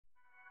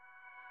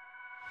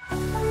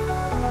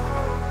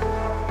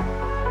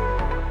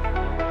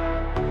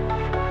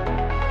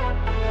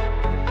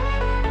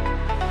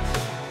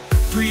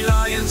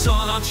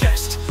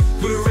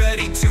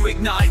to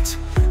ignite.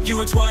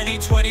 Euro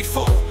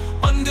 2024,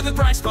 under the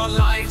bright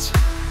spotlight.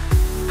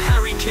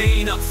 Harry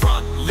Kane up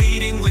front,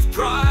 leading with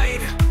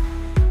pride.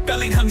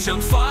 Bellingham's on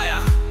fire,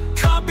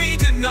 can't be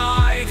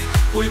denied.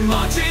 We're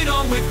marching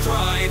on with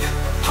pride,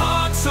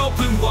 hearts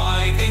open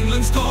wide.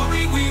 England's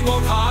glory we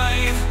won't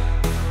hide.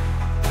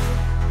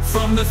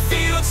 From the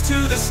fields to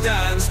the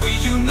stands, we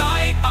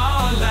unite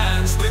our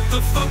lands with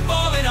the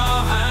football in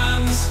our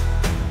hands.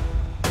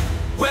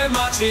 We're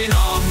marching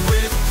on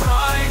with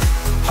pride,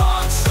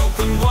 hearts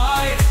open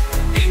wide.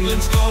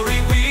 England's glory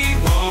we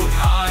won't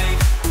hide.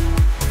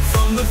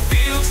 From the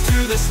fields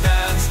to the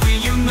stands, we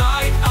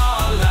unite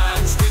our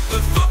lands with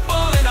the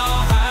football in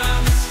our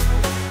hands.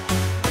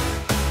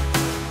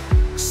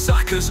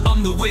 Saka's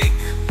on the wing,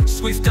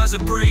 swift as a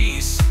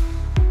breeze.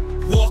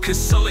 Walker's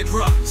solid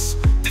runs,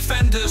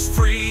 defenders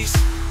freeze.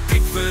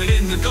 Pickford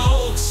in the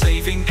goal,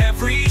 saving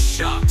every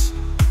shot.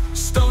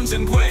 Stones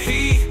and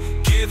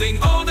Guehi,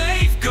 giving all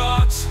they've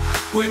got.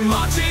 We're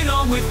marching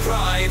on with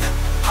pride,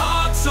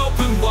 hearts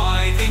open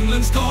wide.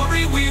 England's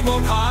glory we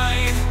won't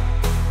hide.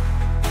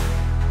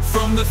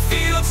 From the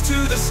fields to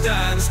the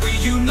stands, we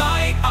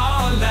unite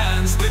our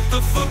lands with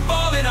the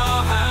football in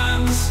our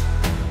hands.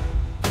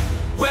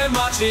 We're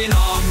marching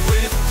on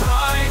with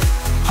pride,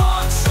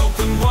 hearts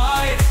open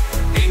wide.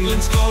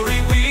 England's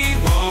glory we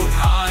won't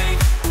hide.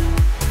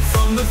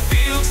 From the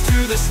fields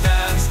to the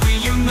stands, we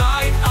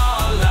unite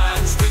our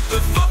lands with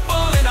the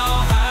football in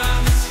our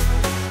hands.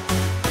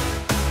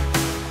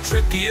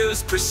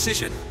 Trippier's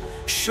precision,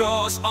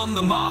 Shaw's on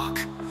the mark.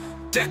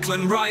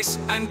 Declan Rice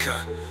anchor,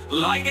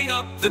 lighting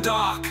up the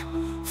dark.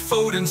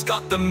 Foden's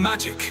got the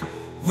magic,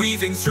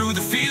 weaving through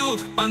the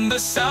field. Under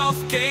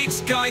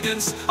Southgate's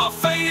guidance, our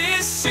fate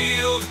is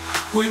sealed.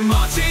 We're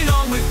marching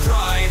on with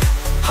pride,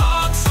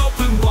 hearts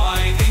open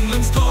wide.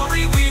 England's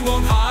glory we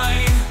won't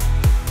hide.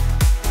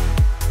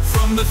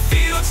 From the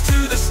fields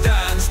to the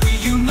stands, we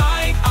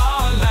unite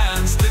our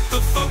lands with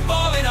the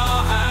football in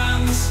our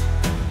hands.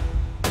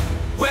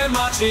 We're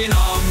marching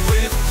on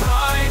with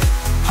pride,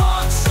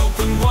 hearts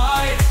open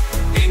wide.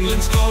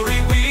 England's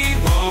glory we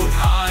won't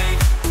hide.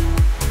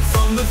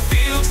 From the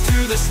fields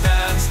to the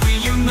stands, we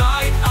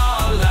unite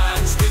our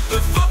lands with the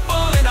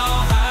football in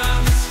our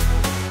hands.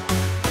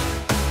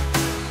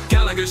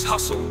 Gallagher's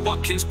hustle,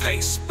 Watkins'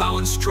 pace,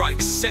 Bowen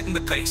strikes, setting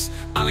the pace.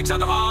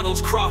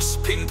 Alexander-Arnold's cross,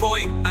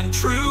 pinpoint and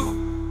true.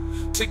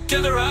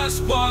 Together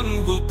as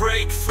one we'll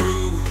break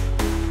through.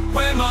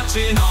 We're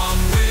marching on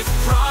with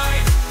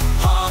pride,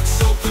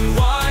 hearts open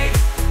wide.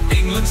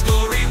 England's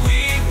glory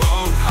we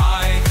won't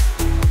hide.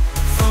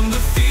 From the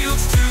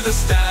fields to the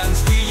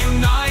stands, we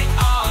unite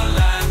our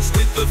lands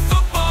with the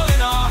football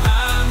in our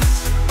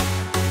hands.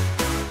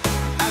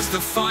 As the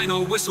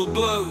final whistle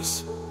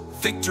blows,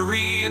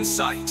 victory in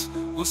sight,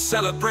 we'll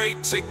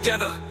celebrate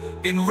together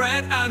in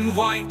red and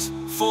white.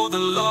 For the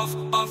love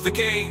of the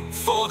game,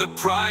 for the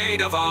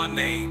pride of our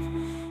name,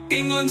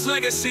 England's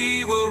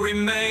legacy will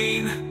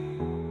remain.